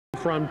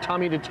from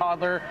tummy to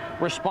toddler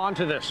respond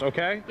to this,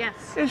 okay? Yes.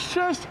 It's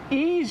just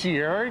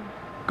easier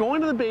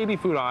going to the baby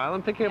food aisle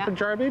and picking up a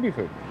jar of baby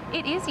food.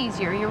 It is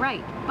easier, you're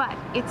right, but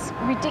it's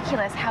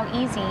ridiculous how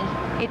easy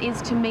it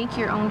is to make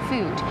your own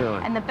food.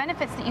 Really? And the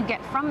benefits that you get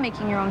from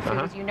making your own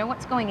food is you know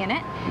what's going in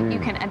it, you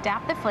can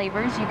adapt the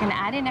flavors, you can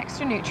add in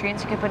extra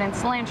nutrients, you can put in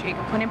cilantro, you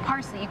can put in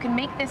parsley, you can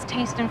make this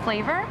taste and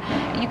flavor,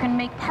 you can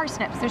make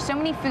parsnips. There's so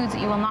many foods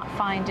that you will not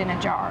find in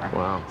a jar.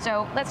 Wow.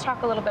 So let's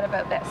talk a little bit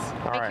about this.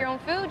 Make your own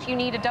food, you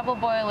need a double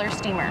boiler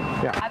steamer.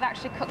 Yeah. I've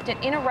actually cooked it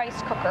in a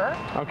rice cooker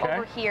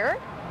over here.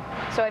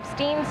 So I've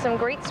steamed some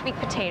great sweet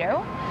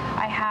potato.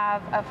 I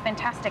have a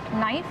fantastic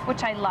knife,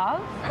 which I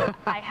love.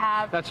 I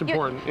have... That's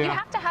important, You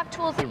have to have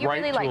tools that you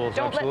really like.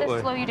 Don't let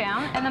this slow you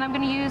down. And then I'm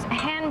going to use a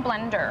hand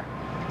blender.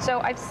 So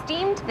I've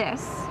steamed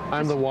this.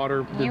 I'm the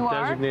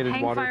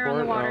designated water fire on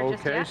the water.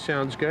 Okay,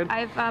 sounds good.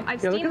 I've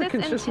steamed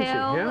this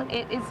until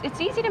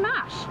it's easy to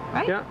mash,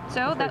 right? Yeah.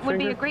 So that would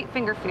be a great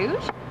finger food.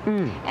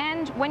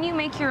 And when you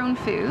make your own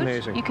food,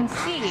 you can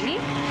see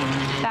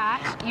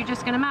that you're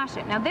just going to mash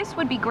it. Now this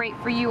would be great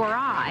for you or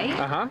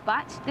I,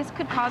 but this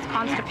could cause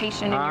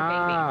constipation in your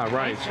baby.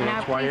 Right. So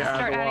that's why you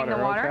start adding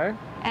the water. Okay.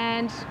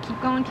 And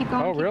keep going, keep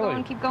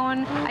going, keep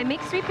going. I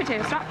make sweet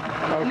potato. Stop.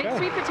 I make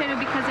sweet potato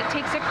because it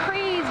takes a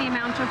crazy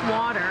amount of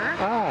water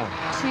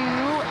to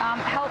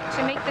help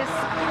to make this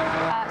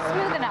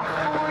smooth enough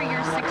for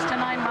your 6 to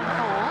 9 month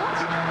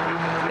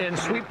old. And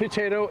sweet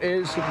potato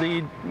is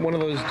one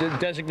of those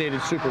designated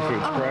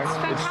superfoods,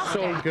 correct? It's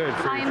so good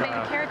for high in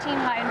beta carotene,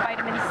 high in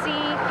vitamin C,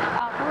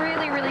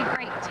 really, really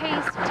great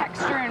taste,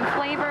 texture, and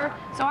flavor.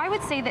 So I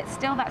would say that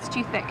still that's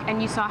too thick,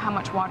 and you saw how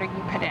much water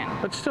you put in.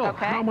 But still,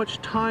 how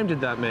much time did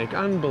that make?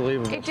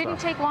 Unbelievable. It didn't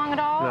take long at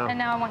all, and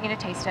now I want you to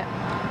taste it.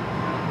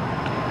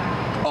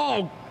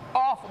 Oh,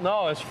 awful.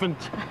 No, it's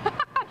fantastic.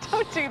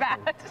 Don't do that.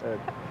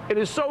 It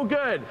is so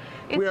good.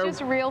 It's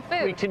just real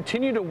food. We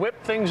continue to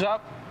whip things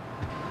up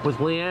with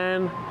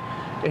Leanne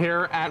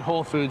here at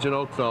Whole Foods in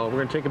Oakville. We're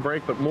going to take a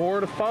break, but more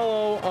to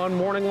follow on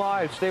Morning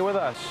Live. Stay with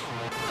us.